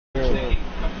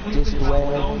This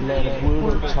wave led a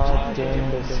brutal charge during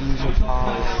the seizure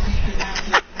powers.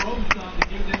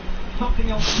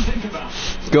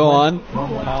 Go on.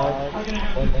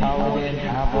 When Paladin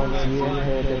Appleseed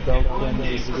heard the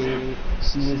Dolphins escape,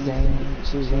 she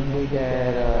was angry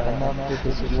that enough to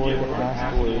destroy the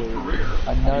asteroid.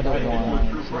 Another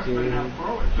one, she did.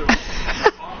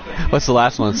 What's the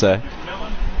last one say?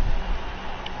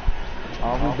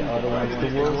 All of the other ones. The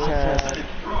wolves have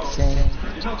sent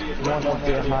one of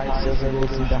their high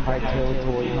services in the high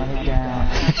territory, hunt it down.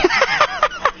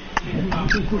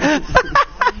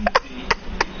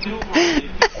 The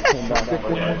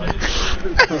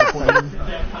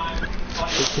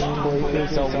King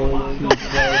Boyers are worried to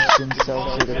pledge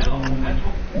themselves to the Queen,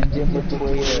 and Jim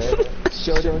Twitter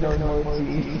show them no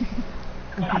mercy.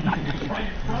 A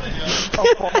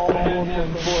fall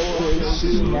from fortress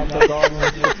shooting at the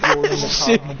Guardians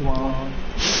exploring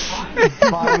the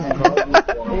cosmodrome.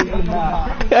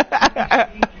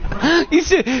 You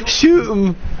said shoot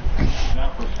him.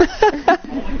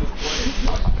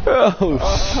 Oh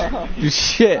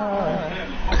shit.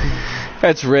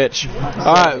 That's rich.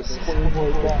 Alright.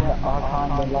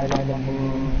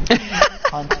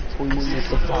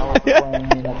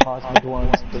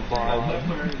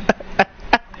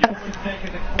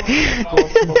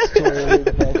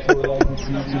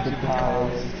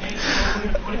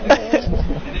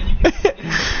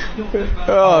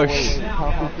 Oh shit.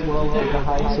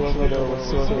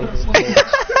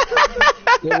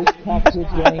 It was captured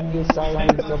during the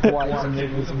silence of watching it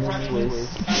was useless.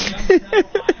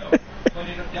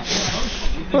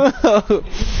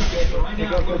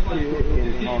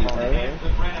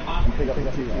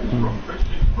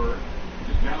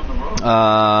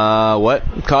 What?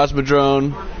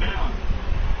 Cosmodrome,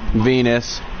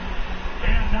 Venus.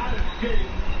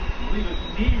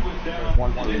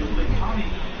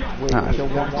 Wait, the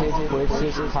wanted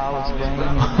versus Powers Brain.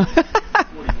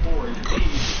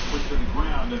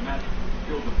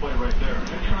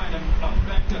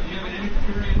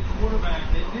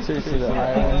 Seriously though,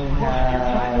 I only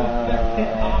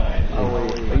have... oh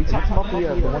wait, are you talking about the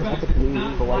ones with the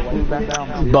blue, the light blue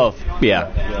background too? Both, yeah.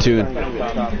 Two.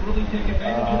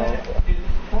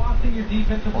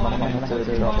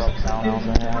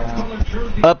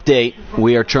 Update,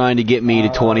 we are trying to get me to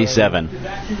 27.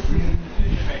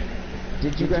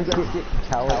 Did you guys get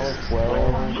Callus 12?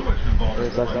 Or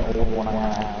is that the old one I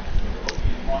have?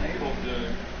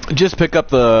 Just pick up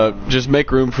the... just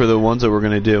make room for the ones that we're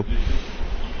going to do.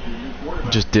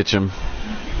 Just ditch them.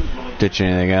 Ditch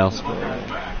anything else. I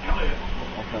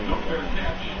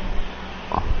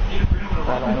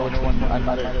don't know which one I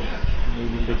might have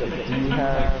maybe picked up. Do you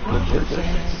have the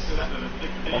difference?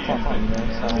 That's not fine,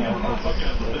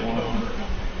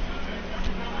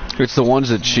 It's the ones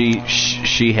that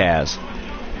she has.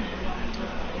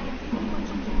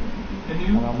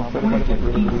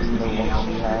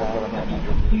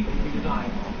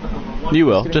 You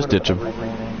will, just ditch them. You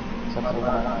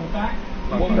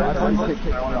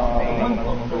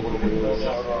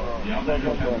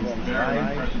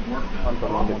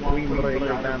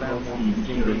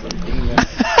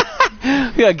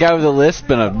got a guy with a lisp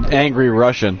and an angry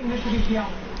Russian.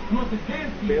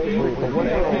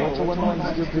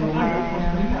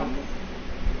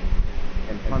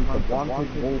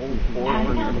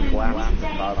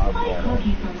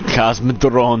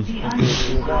 Cosmodrome.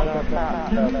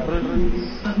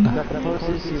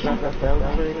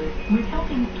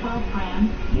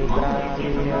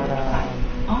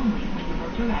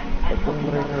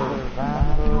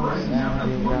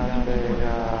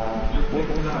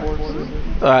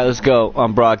 Alright, let's go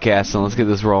on broadcasting. Let's get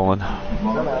this rolling.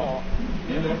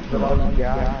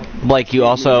 Blake, you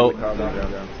also...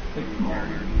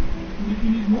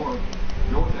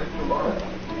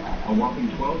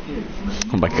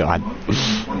 oh my god.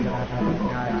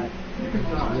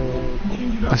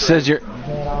 It says you're...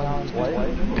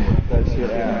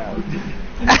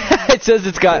 it says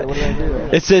it's got...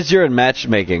 it says you're in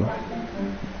matchmaking.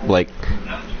 Blake.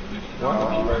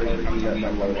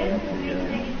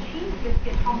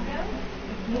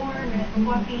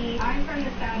 I'm from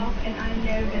the South, and I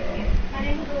know biscuits. My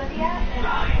name is Olivia, and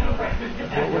I'm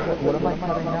breakfast. What am I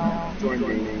cutting now?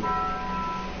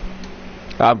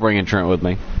 I'm bringing Trent with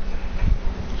me.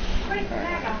 Quick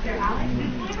snag out there, Alex.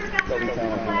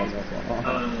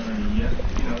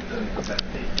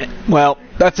 Well,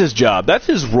 that's his job. That's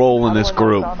his role in this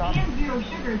group. How do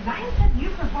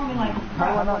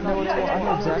I not know what's going on? I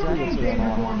know exactly what's going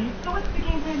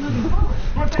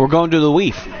on. We're going to the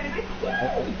Weef.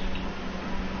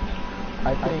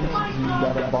 I think you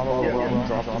got a bottle of rum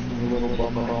dropped on you, little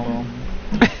bum.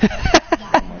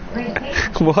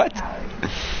 What?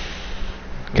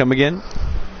 Come again?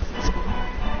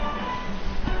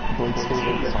 Blake's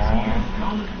favorite song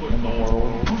in the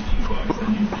world.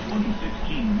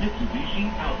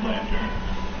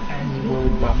 And Willie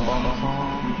Bum Bum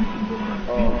song.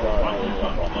 Oh god.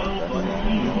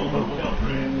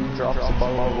 Drops a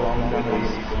ball wrong on his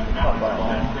bum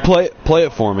bum. Play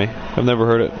it for me. I've never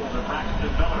heard it.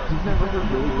 You've never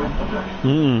heard Willie Bum Bum?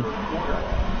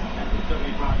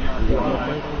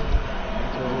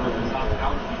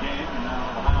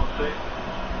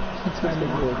 It's gonna be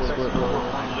really squirt.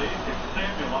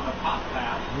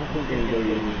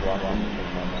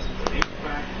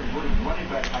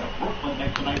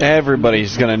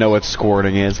 Everybody's gonna know what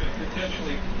squirting is.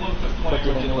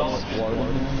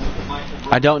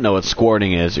 I don't know what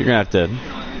squirting is. You're gonna have to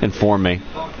inform me.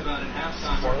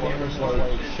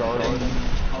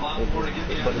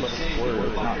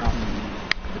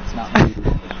 It's not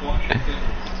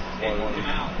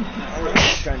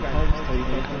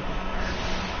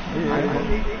I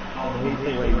hate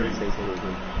the way you say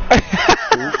poopy.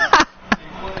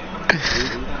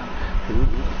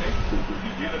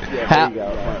 Yeah, there you go.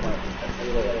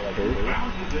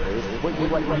 What you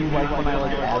like when I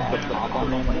like add the pop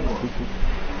on them?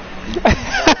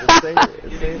 Say it.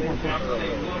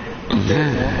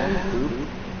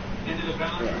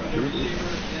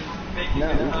 No.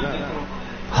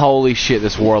 Holy shit,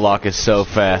 this warlock is so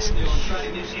fast.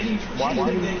 Why do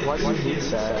you hate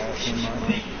that so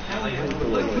much?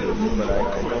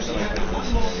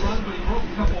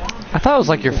 I thought it was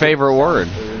like your favorite word.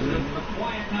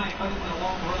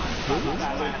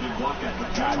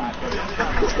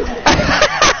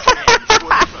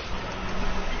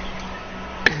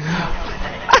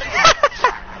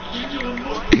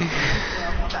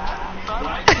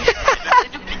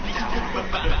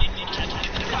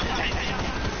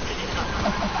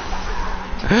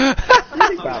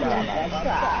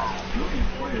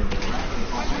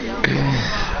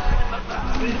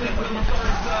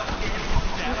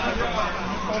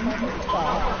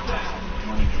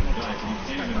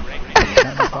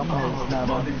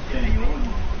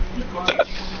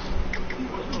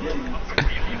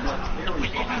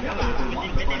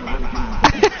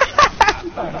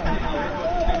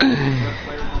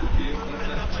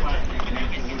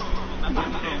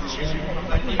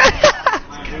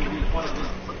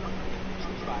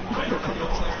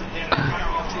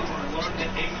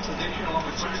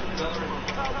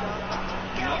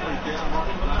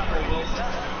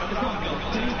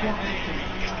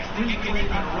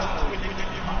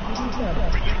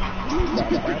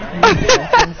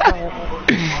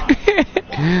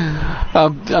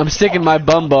 I'm sticking my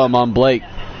bum on Blake.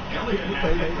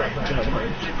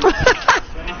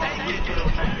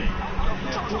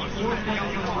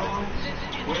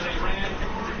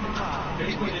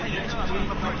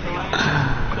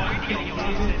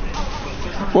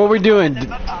 What are we doing?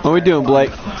 What are we doing,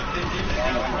 Blake?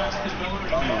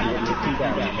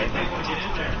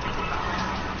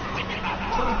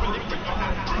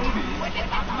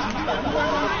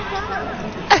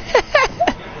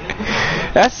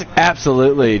 That's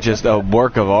absolutely just a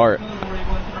work of art.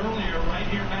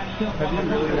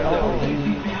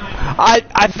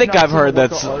 I think I've heard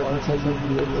that's. That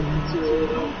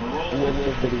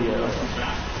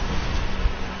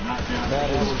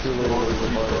is truly a work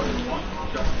of art.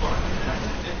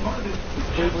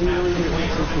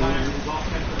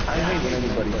 I hate when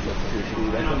anybody says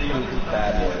poopy. I think poop is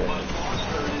bad.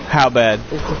 How bad?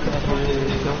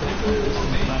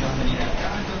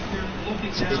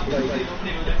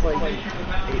 It's like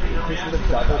this is a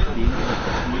double D.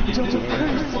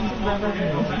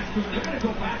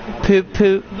 Poop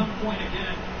poop.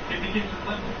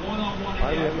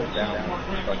 Why do you have it down?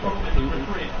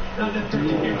 Do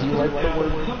you like the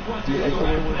word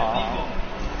pop?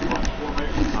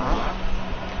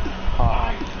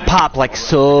 Pop like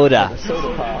soda.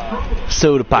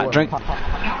 Soda pop. Drink.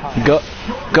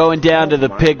 Going down to the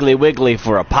Piggly Wiggly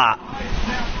for a pop.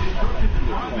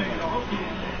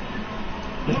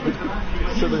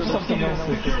 So there's something else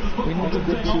that we need to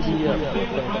get to the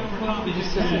you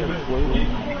just sit here floating.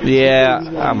 Yeah,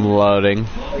 I'm loading.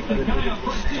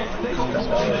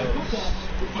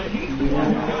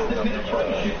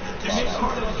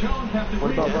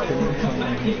 What about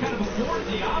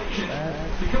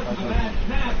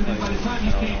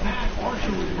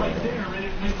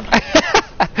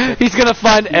He's gonna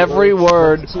find every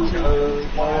word.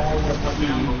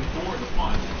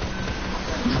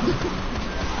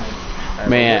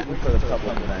 Man.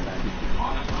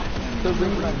 The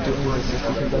reason I'm doing this is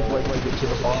because I'd like to get to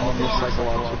the bottom of the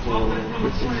psychological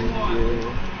issue.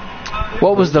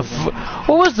 What was the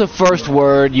first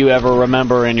word you ever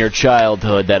remember in your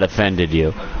childhood that offended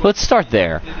you? Let's start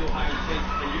there.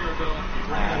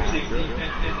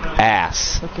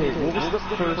 Ass. Okay, what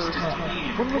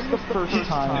was the first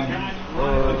time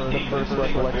or the first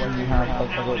recollection you have of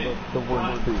the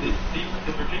word poop?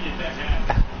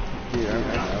 Dude, I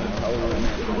probably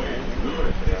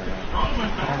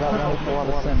That makes a lot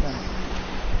of sense.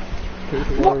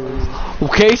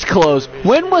 Case closed.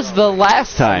 When was the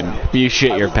last time you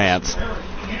shit your pants?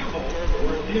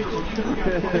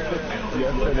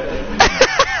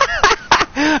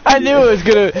 I knew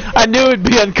it'd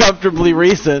be uncomfortably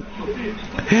recent.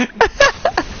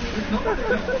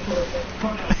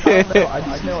 I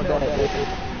just know that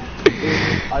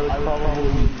I would probably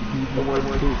use the word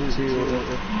poop too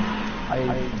if I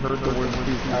heard the word poop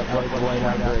right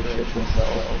after I shit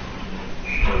myself.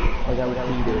 Like I would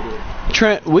eat it.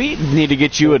 Trent, we need to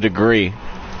get you a degree.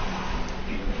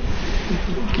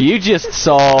 You just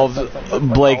solved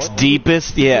Blake's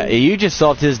deepest, you just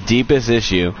solved his deepest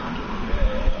issue.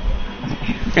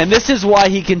 And this is why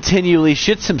he continually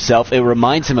shits himself. It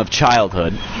reminds him of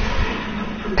childhood.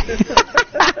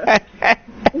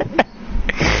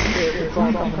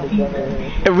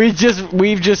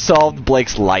 We've just solved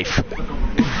Blake's life.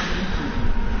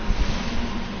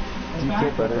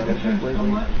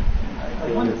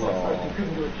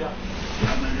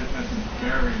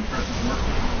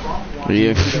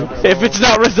 If it's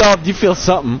not resolved, you feel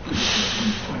something.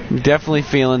 You're definitely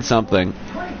feeling something.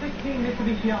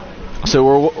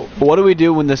 So what do we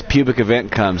do when this pubic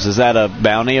event comes? Is that a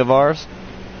bounty of ours?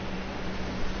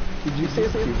 Did you say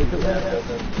pubic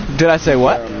event? Did I say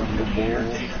what? Did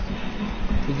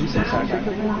you say pubic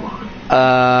event?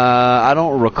 I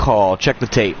don't recall. Check the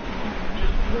tape.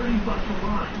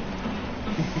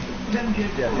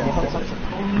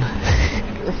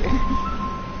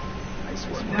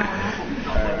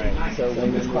 Alright, so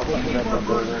when this couple of minutes of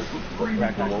burgers,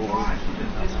 crack the rolls,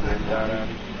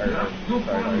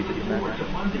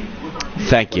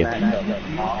 Thank you.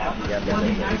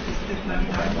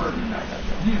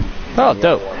 Oh,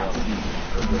 dope.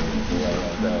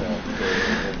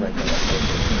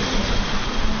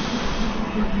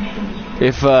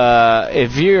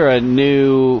 If you're a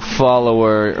new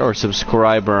follower or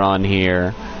subscriber on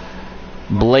here,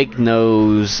 Blake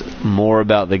knows more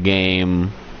about the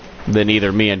game than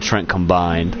either me and Trent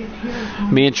combined.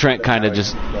 Me and Trent kind of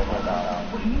just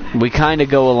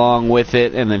go along with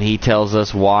it, and then he tells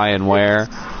us why and where.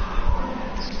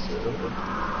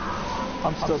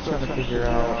 I'm still trying to figure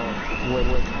out what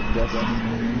Destiny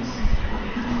means.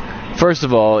 First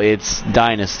of all, it's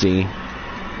Dynasty.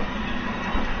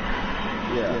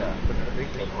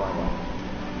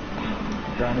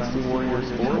 Dynasty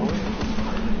Warriors 4?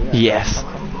 Yes.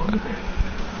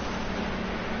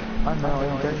 I know, you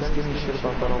guys give me shit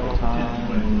about that all the time.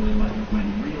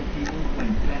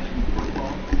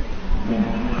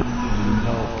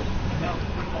 No.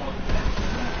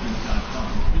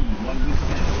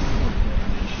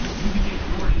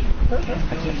 I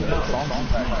can't get that song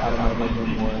out of my head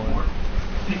anymore.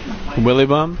 Willy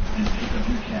Bum?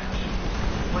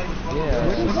 Yeah,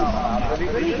 it's just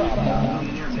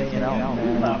hanging out,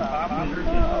 man.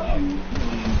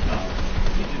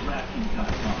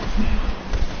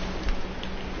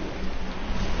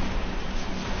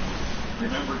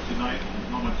 Remember tonight,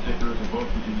 moment stickers and both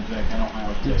Virginia Tech and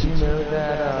Ohio State. Did you know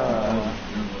that,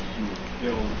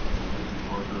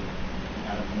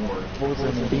 what was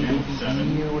it, BBC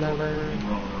or whatever?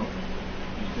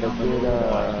 That did,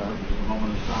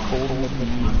 Cold in the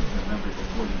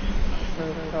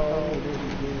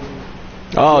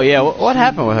Oh, yeah. What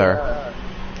happened with her?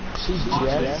 She just,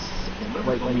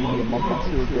 like maybe a month or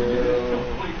two ago,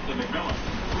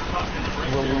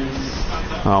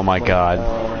 released... Oh, my God.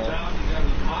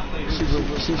 She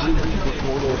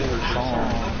recorded her song.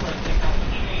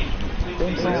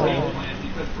 Same song.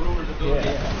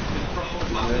 Yeah.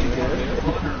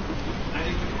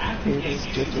 It's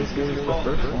just as good as the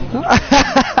first one.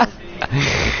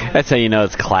 That's how you know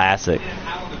it's classic.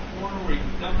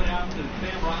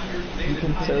 You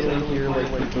can totally hear like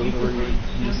the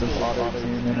overuse of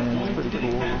auto-tune in it. It's pretty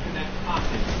cool.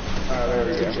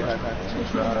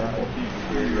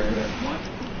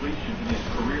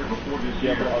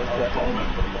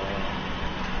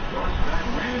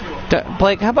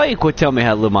 Blake, how about you quit telling me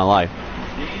how to live my life?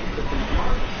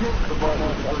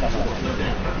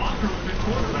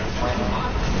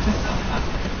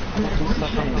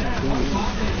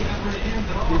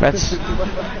 That's...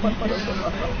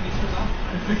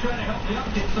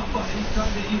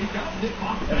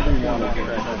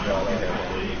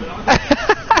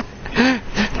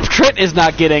 Trent is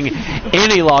not getting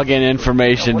any login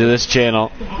information to this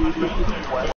channel.